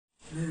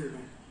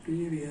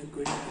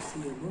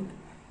see about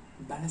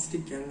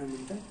ballistic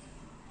galvanometer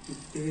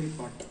with theory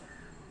part.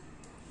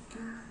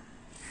 Okay.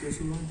 Those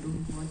who want to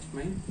watch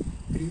my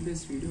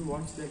previous video,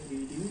 watch that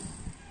video.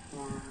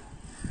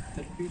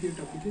 That video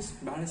topic is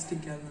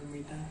ballistic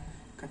galvanometer,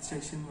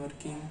 construction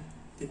working,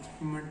 the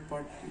experiment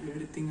part,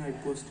 everything I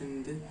posted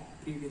in the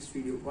previous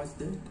video. Watch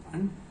that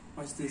and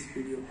watch this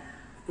video.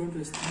 Don't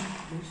waste time,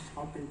 let's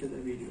hop into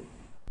the video.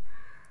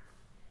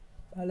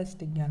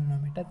 Ballistic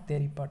galvanometer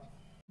theory part.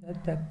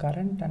 That the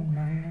current and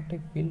magnetic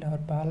field are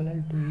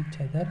parallel to each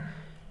other,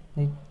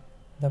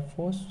 the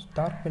force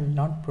torque will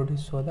not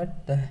produce, so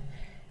that the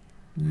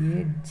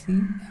AC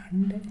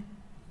and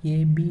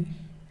AB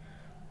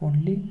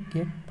only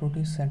get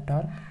produce a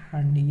torque,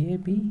 and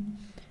AB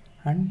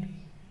and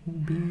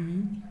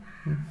BE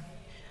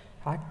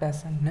act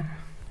as a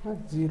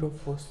zero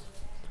force.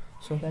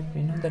 So that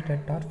we know that a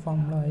torque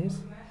formula is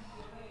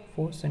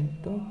force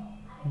into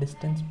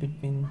distance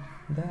between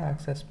the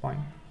axis point.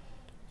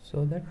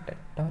 So that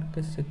torque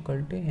is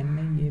equal to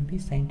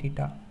NIAB sin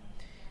theta.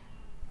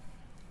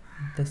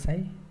 The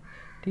sin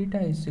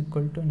theta is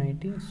equal to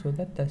 90, so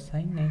that the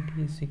sin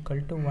 90 is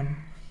equal to 1.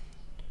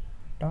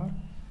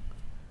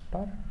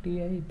 Torque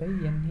Ti by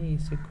Na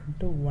is equal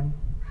to 1.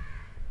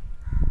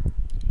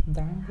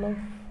 The angle of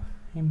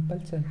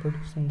impulse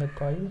produced in the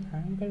coil,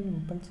 angle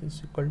impulse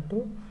is equal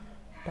to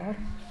torque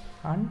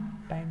and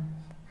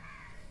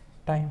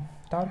time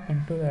torque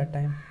into the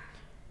time.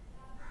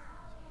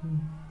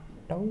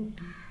 Tau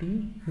dt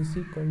is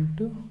equal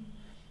to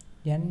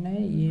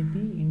NIAB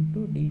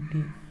into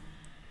dt.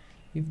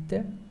 If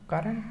the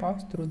current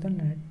passes through the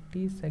net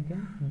t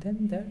second,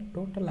 then the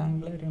total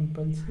angular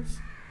impulse is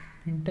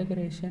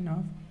integration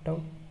of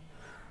tau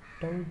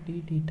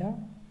d theta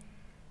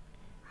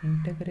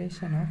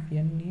integration of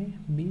Na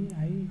b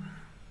I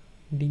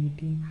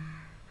dt.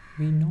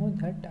 We know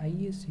that I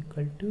is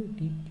equal to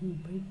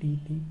dq by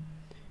dt.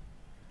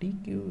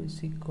 dq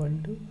is equal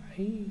to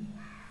I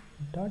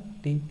dot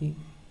dt.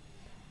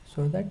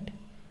 So that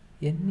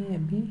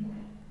NAB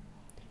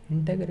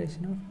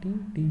integration of t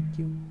dq.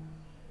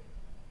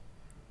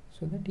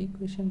 So that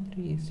equation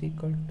 3 is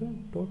equal to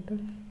total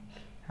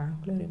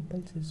angular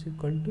impulse is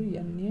equal to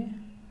Na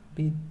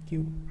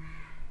bq.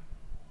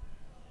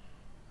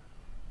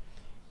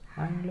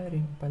 Angular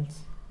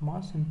impulse,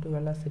 mass into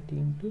velocity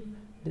into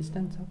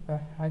distance of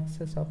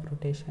axis of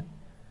rotation.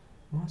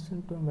 Mass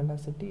into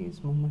velocity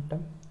is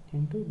momentum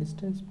into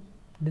distance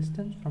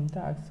from the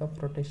axis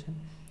of rotation.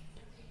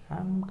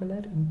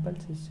 Angular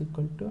impulse is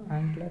equal to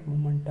angular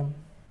momentum.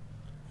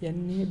 Na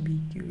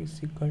bq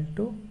is equal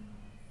to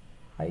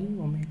I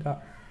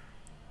omega.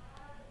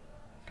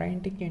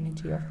 Kinetic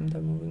energy of the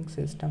moving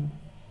system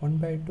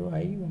 1/2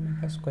 I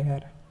omega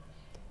square,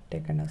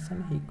 taken as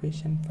an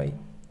equation 5.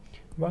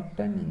 Work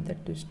done in the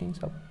twisting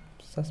of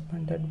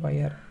suspended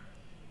wire.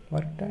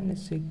 Work done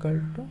is equal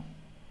to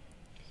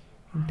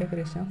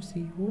integration of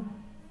CO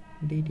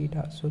d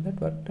theta. So that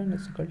work done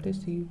is equal to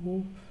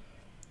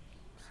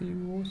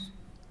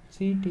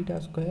C theta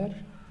square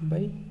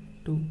by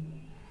 2.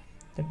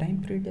 The time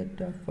period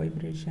of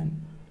vibration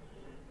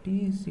T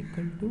is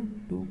equal to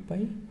 2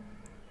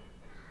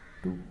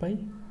 pi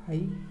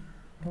I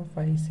of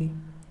IC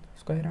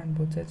square on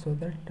both sides, so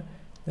that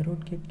the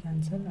root get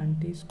cancelled,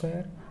 and T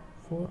square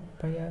 4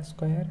 pi r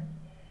square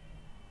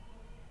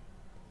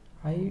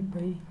I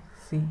by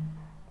C.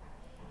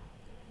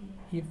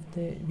 If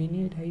we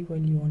need I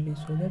value only,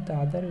 so that the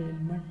other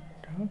element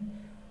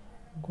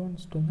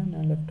goes to the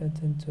left hand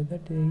side, so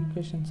that the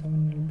equation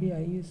 7 will be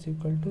I is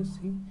equal to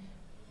C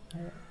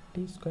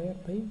T square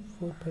by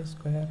 4 pi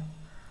square,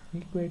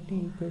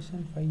 equating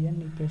equation 5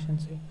 and equation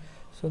 6.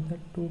 So that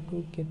 2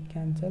 get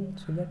cancelled,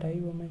 so that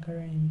I omega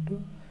into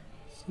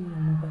C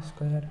omega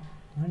square.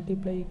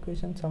 Multiply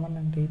equation 7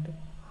 and 8.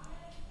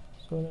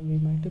 So we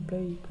multiply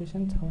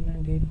equation 7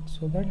 and 8,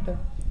 so that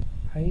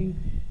I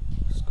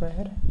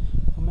square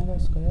omega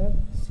square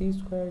C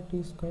square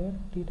T square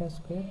theta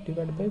square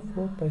divided by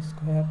 4 pi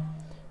square,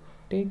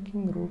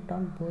 taking root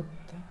on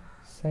both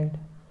sides.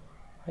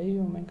 I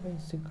omega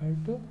is equal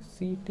to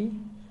Ct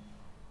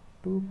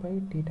 2 pi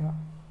theta,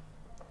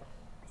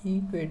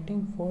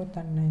 equating 4th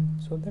and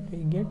 9th, so that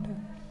we get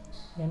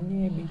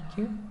NABQ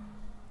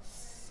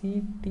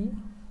Ct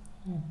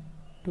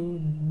 2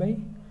 by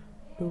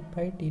 2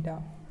 pi theta.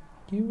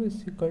 Q is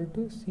equal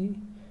to C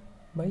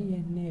by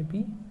NAB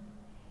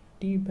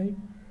T by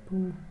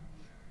 2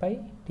 pi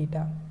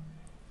theta.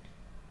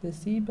 The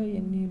C by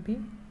NAB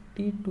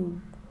T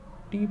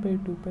by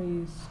 2 pi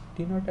is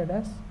denoted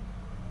as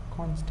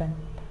constant.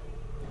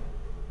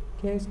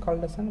 K is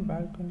called as a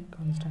Balconic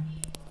constant.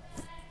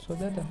 So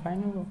that the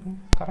final working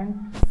current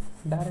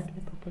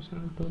directly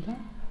proportional to the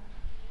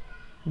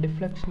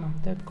deflection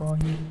of the coil.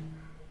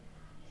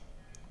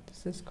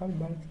 This is called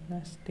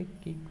ballistic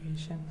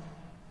equation.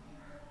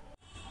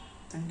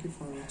 Thank you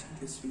for watching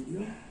this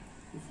video.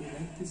 If you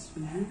like this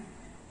video,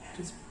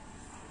 please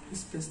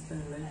press the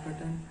like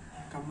button,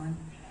 comment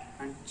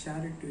and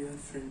share it to your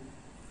friend.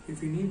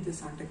 If you need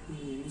this, contact me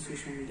in any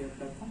social media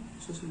platform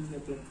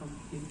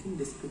link in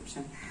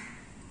description.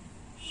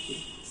 Okay.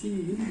 See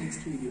you in next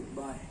video.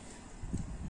 Bye.